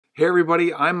Hey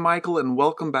everybody, I'm Michael and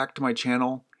welcome back to my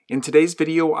channel. In today's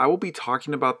video, I will be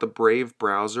talking about the Brave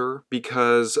browser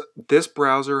because this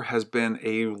browser has been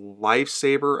a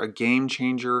lifesaver, a game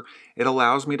changer. It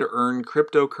allows me to earn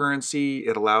cryptocurrency.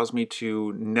 It allows me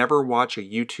to never watch a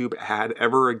YouTube ad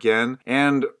ever again.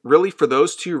 And really for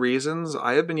those two reasons,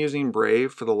 I have been using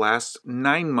Brave for the last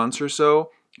 9 months or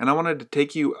so. And I wanted to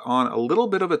take you on a little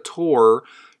bit of a tour,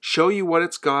 show you what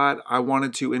it's got. I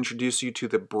wanted to introduce you to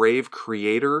the Brave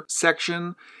Creator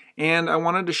section, and I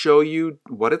wanted to show you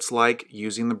what it's like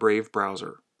using the Brave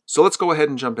browser. So let's go ahead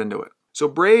and jump into it. So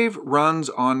Brave runs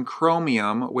on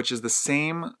Chromium, which is the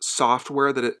same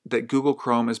software that Google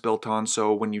Chrome is built on.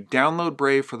 So when you download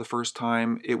Brave for the first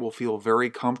time, it will feel very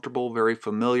comfortable, very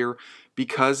familiar,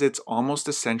 because it's almost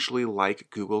essentially like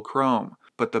Google Chrome.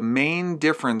 But the main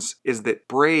difference is that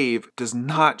Brave does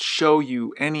not show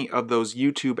you any of those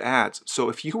YouTube ads. So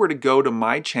if you were to go to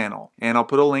my channel, and I'll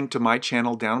put a link to my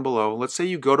channel down below. Let's say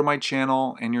you go to my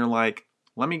channel and you're like,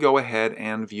 let me go ahead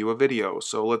and view a video.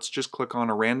 So let's just click on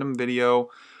a random video.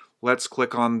 Let's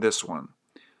click on this one.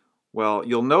 Well,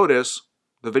 you'll notice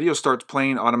the video starts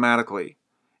playing automatically,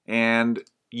 and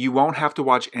you won't have to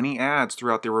watch any ads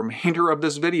throughout the remainder of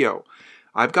this video.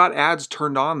 I've got ads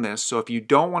turned on this, so if you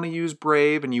don't want to use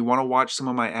Brave and you want to watch some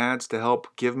of my ads to help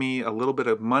give me a little bit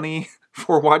of money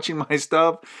for watching my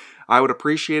stuff, I would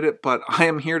appreciate it, but I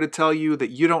am here to tell you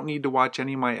that you don't need to watch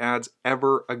any of my ads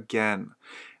ever again.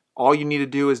 All you need to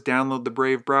do is download the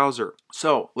Brave browser.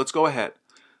 So let's go ahead.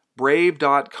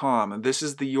 Brave.com, and this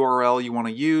is the URL you want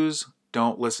to use.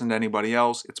 Don't listen to anybody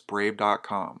else, it's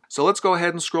brave.com. So let's go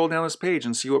ahead and scroll down this page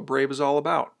and see what Brave is all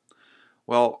about.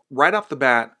 Well, right off the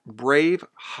bat, Brave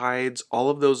hides all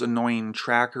of those annoying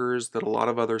trackers that a lot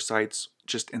of other sites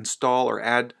just install or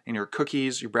add in your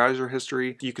cookies, your browser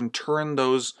history. You can turn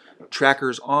those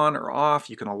trackers on or off.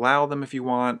 You can allow them if you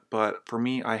want, but for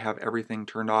me, I have everything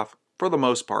turned off for the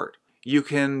most part. You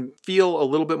can feel a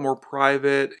little bit more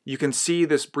private. You can see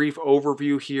this brief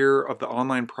overview here of the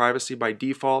online privacy by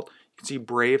default. You can see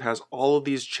Brave has all of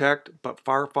these checked, but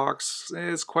Firefox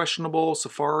is questionable,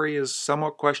 Safari is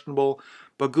somewhat questionable,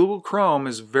 but Google Chrome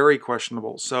is very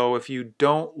questionable. So if you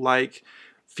don't like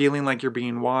feeling like you're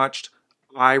being watched,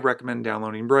 I recommend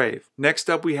downloading Brave. Next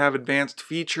up, we have advanced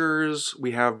features.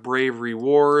 We have Brave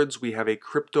rewards. We have a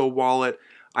crypto wallet.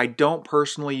 I don't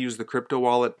personally use the crypto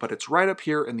wallet, but it's right up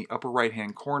here in the upper right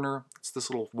hand corner. It's this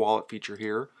little wallet feature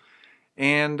here.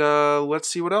 And let's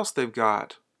see what else they've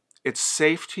got. It's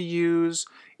safe to use,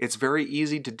 it's very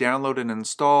easy to download and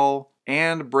install,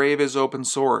 and Brave is open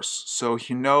source, so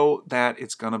you know that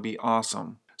it's going to be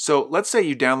awesome. So let's say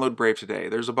you download Brave today.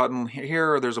 There's a button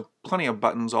here, there's plenty of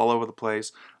buttons all over the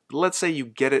place. Let's say you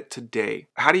get it today.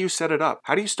 How do you set it up?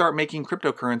 How do you start making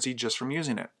cryptocurrency just from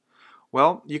using it?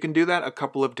 Well, you can do that a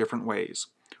couple of different ways.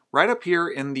 Right up here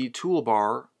in the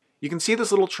toolbar, you can see this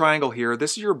little triangle here.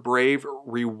 This is your Brave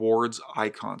rewards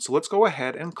icon. So let's go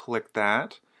ahead and click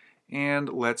that, and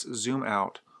let's zoom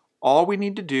out. All we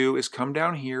need to do is come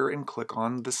down here and click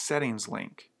on the settings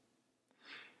link.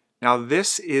 Now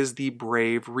this is the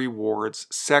Brave rewards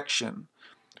section.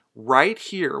 Right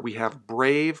here we have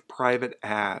Brave private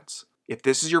ads. If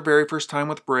this is your very first time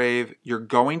with Brave, you're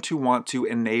going to want to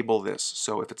enable this.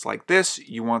 So if it's like this,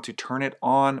 you want to turn it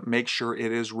on, make sure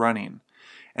it is running.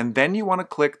 And then you want to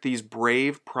click these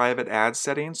Brave private ad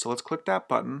settings. So let's click that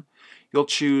button. You'll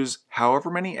choose however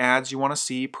many ads you want to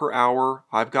see per hour.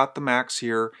 I've got the max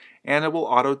here, and it will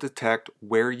auto detect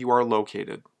where you are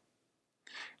located.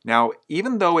 Now,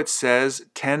 even though it says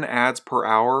 10 ads per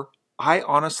hour, I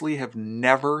honestly have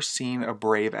never seen a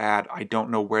Brave ad. I don't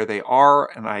know where they are,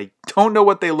 and I don't know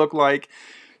what they look like.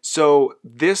 So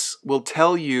this will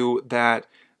tell you that,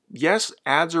 yes,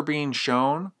 ads are being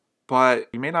shown, but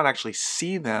you may not actually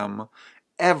see them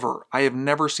ever. I have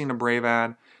never seen a Brave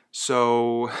ad.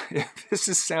 So if this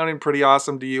is sounding pretty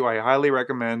awesome to you, I highly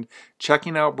recommend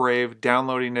checking out Brave,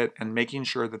 downloading it, and making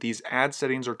sure that these ad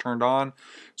settings are turned on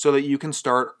so that you can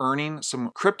start earning some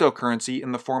cryptocurrency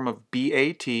in the form of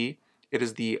BAT. It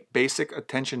is the basic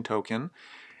attention token.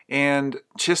 And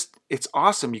just, it's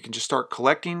awesome. You can just start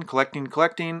collecting,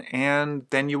 and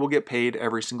then you will get paid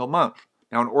every single month.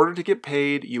 Now, in order to get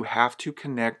paid, you have to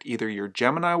connect either your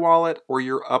Gemini wallet or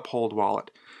your Uphold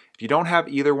wallet. If you don't have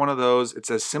either one of those,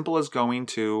 it's as simple as going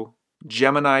to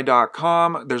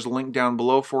Gemini.com. There's a link down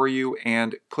below for you,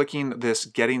 and clicking this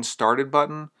Getting Started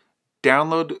button.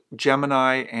 Download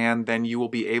Gemini, and then you will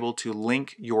be able to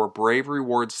link your Brave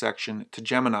Rewards section to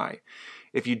Gemini.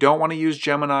 If you don't want to use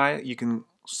Gemini, you can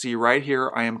see right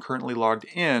here, I am currently logged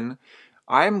in.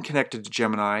 I am connected to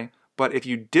Gemini, but if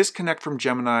you disconnect from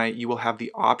Gemini, you will have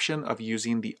the option of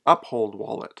using the Uphold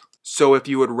wallet. So if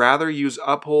you would rather use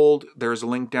Uphold, there's a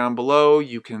link down below.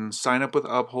 You can sign up with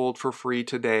Uphold for free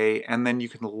today, and then you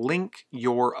can link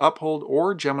your Uphold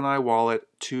or Gemini wallet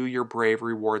to your Brave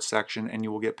Rewards section, and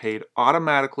you will get paid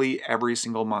automatically every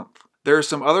single month. There are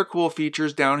some other cool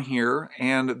features down here,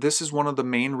 and this is one of the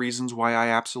main reasons why I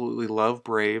absolutely love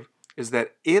Brave, is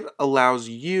that it allows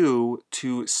you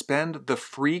to spend the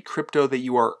free crypto that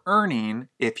you are earning,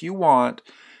 if you want,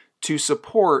 to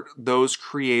support those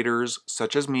creators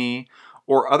such as me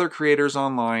or other creators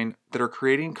online that are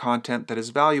creating content that is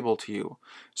valuable to you.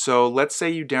 So let's say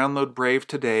you download Brave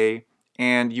today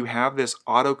and you have this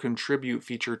auto contribute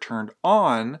feature turned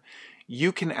on.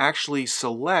 You can actually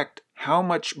select how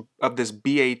much of this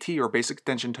BAT or basic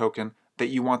attention token that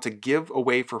you want to give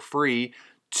away for free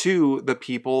to the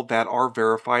people that are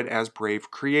verified as Brave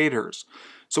creators.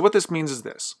 So what this means is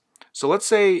this. So let's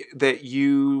say that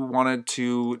you wanted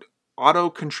to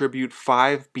auto contribute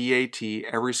 5 BAT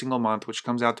every single month, which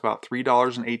comes out to about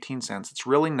 $3.18. It's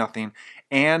really nothing.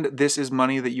 And this is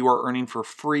money that you are earning for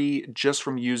free just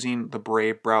from using the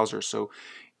Brave browser. So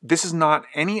this is not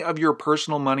any of your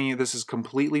personal money. This is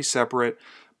completely separate.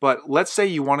 But let's say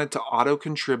you wanted to auto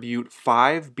contribute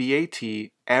 5 BAT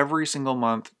every single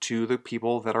month to the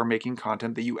people that are making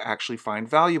content that you actually find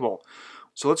valuable.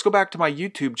 So let's go back to my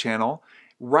YouTube channel.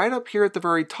 Right up here at the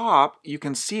very top, you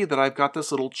can see that I've got this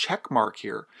little check mark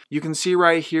here. You can see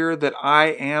right here that I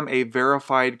am a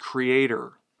verified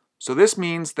creator. So this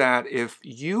means that if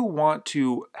you want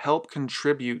to help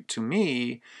contribute to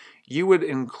me, you would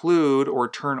include or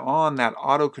turn on that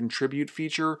auto contribute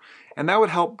feature, and that would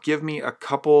help give me a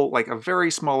couple, like a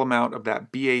very small amount of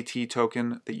that BAT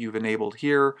token that you've enabled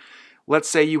here. Let's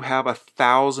say you have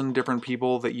 1,000 different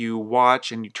people that you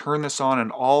watch and you turn this on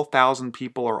and all 1,000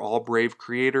 people are all Brave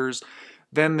creators,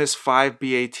 then this 5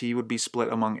 BAT would be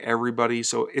split among everybody.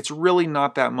 So it's really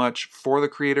not that much for the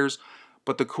creators.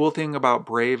 But the cool thing about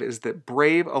Brave is that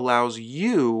Brave allows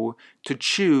you to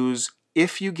choose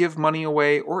if you give money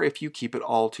away or if you keep it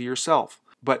all to yourself.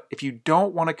 But if you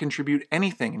don't want to contribute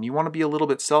anything and you want to be a little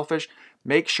bit selfish,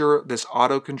 make sure this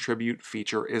auto contribute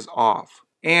feature is off.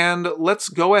 And let's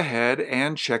go ahead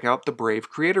and check out the Brave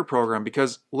Creator Program,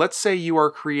 because let's say you are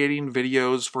creating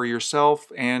videos for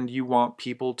yourself and you want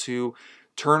people to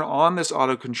turn on this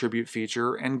auto contribute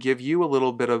feature and give you a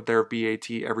little bit of their BAT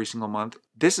every single month.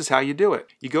 This is how you do it.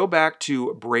 You go back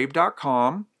to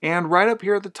brave.com, and right up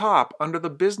here at the top under the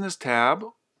business tab,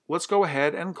 let's go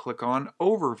ahead and click on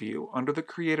Overview under the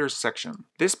Creators section.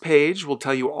 This page will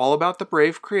tell you all about the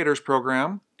Brave Creators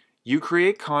Program. You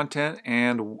create content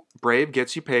and Brave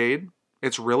gets you paid.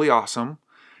 It's really awesome.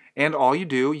 And all you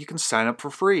do, you can sign up for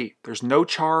free. There's no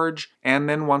charge, and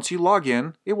then once you log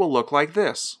in, it will look like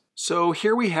this. So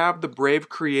here we have the Brave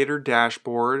Creator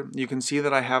dashboard. You can see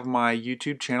that I have my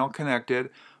YouTube channel connected,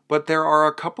 but there are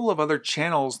a couple of other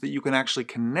channels that you can actually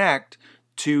connect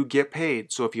to get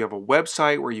paid. So if you have a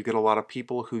website where you get a lot of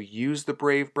people who use the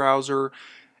Brave browser,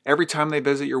 every time they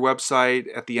visit your website,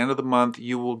 at the end of the month,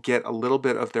 you will get a little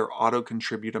bit of their auto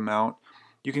contribute amount.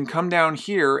 You can come down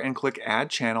here and click Add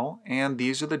Channel, and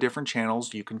these are the different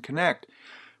channels you can connect.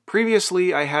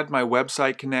 Previously, I had my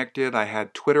website connected, I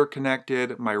had Twitter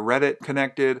connected, my Reddit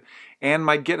connected, and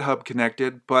my GitHub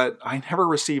connected, but I never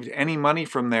received any money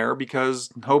from there because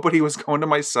nobody was going to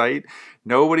my site,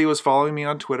 nobody was following me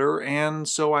on Twitter, and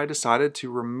so I decided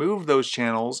to remove those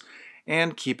channels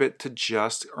and keep it to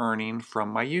just earning from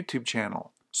my YouTube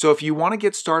channel. So if you want to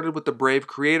get started with the Brave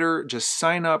Creator, just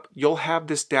sign up. You'll have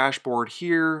this dashboard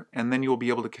here, and then you'll be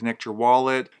able to connect your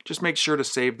wallet. Just make sure to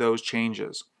save those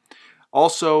changes.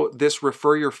 Also, this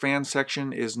Refer Your Fan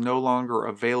section is no longer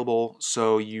available,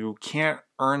 so you can't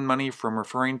earn money from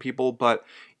referring people, but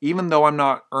even though I'm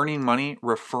not earning money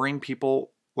referring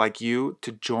people like you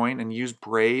to join and use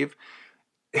Brave,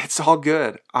 it's all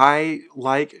good. I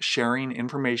like sharing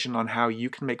information on how you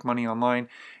can make money online.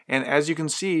 And as you can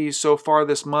see, so far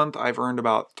this month, I've earned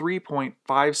about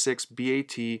 3.56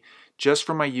 BAT just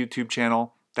from my YouTube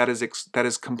channel. That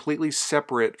is completely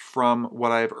separate from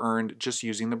what I've earned just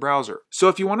using the browser. So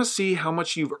if you want to see how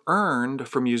much you've earned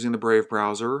from using the Brave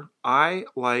browser, I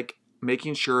like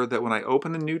making sure that when I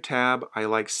open a new tab, I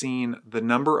like seeing the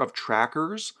number of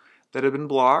trackers that have been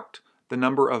blocked, the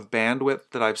number of bandwidth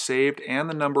that I've saved, and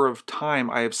the number of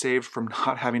time I have saved from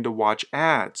not having to watch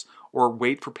ads or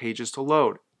wait for pages to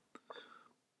load.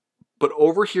 But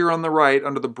over here on the right,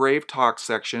 under the Brave Talk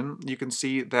section, you can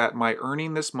see that my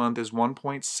earning this month is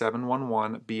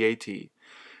 1.711 BAT.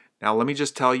 Now let me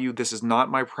just tell you, this is not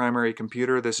my primary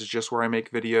computer, this is just where I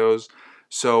make videos,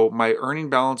 so my earning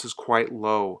balance is quite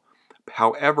low.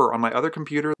 However, on my other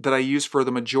computer that I use for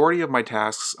the majority of my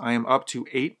tasks, I am up to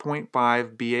 8.5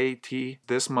 BAT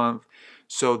this month.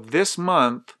 So this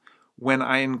month, when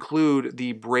I include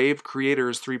the Brave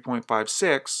Creators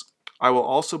 3.56, I will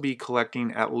also be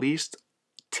collecting at least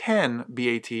 10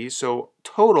 BAT. So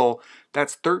total,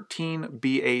 that's 13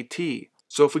 BAT.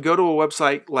 So if we go to a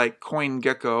website like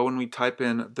CoinGecko and we type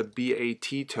in the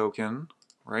BAT token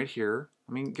right here,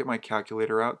 let me get my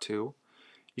calculator out too.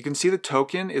 You can see the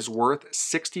token is worth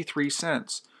 63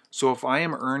 cents. So if I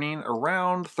am earning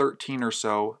around 13 or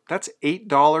so, that's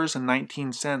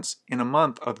 $8.19 in a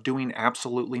month of doing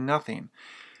absolutely nothing.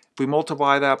 If we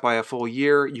multiply that by a full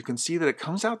year, you can see that it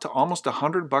comes out to almost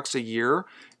 $100 a year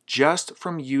just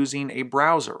from using a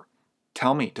browser.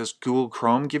 Tell me, does Google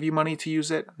Chrome give you money to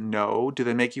use it? No. Do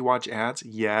they make you watch ads?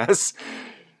 Yes.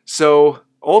 So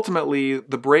ultimately,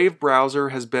 the Brave browser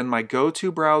has been my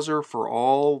go-to browser for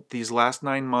all these last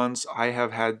 9 months. I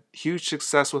have had huge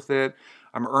success with it.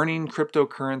 I'm earning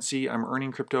cryptocurrency. I'm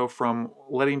earning crypto from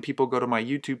letting people go to my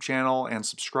YouTube channel and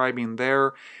subscribing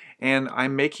there. And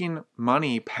I'm making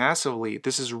money passively.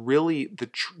 This is really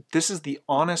this is the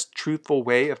honest, truthful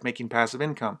way of making passive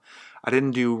income. I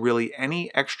didn't do really any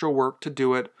extra work to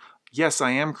do it. Yes,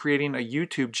 I am creating a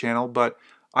YouTube channel, but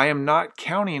I am not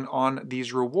counting on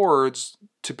these rewards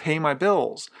to pay my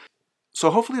bills.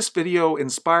 So hopefully this video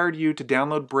inspired you to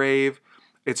download Brave.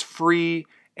 It's free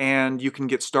and you can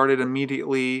get started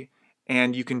immediately,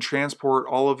 and you can transport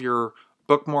all of your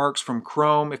bookmarks from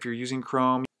Chrome if you're using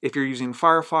Chrome. If you're using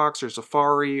Firefox or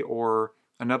Safari or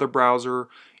another browser,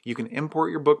 you can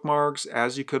import your bookmarks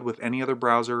as you could with any other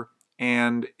browser.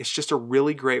 And it's just a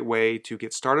really great way to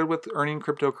get started with earning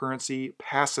cryptocurrency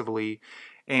passively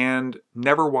and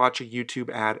never watch a YouTube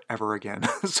ad ever again.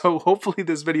 So hopefully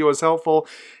this video was helpful.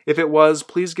 If it was,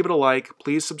 please give it a like.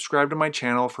 Please subscribe to my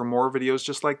channel for more videos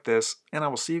just like this, and I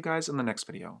will see you guys in the next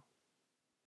video.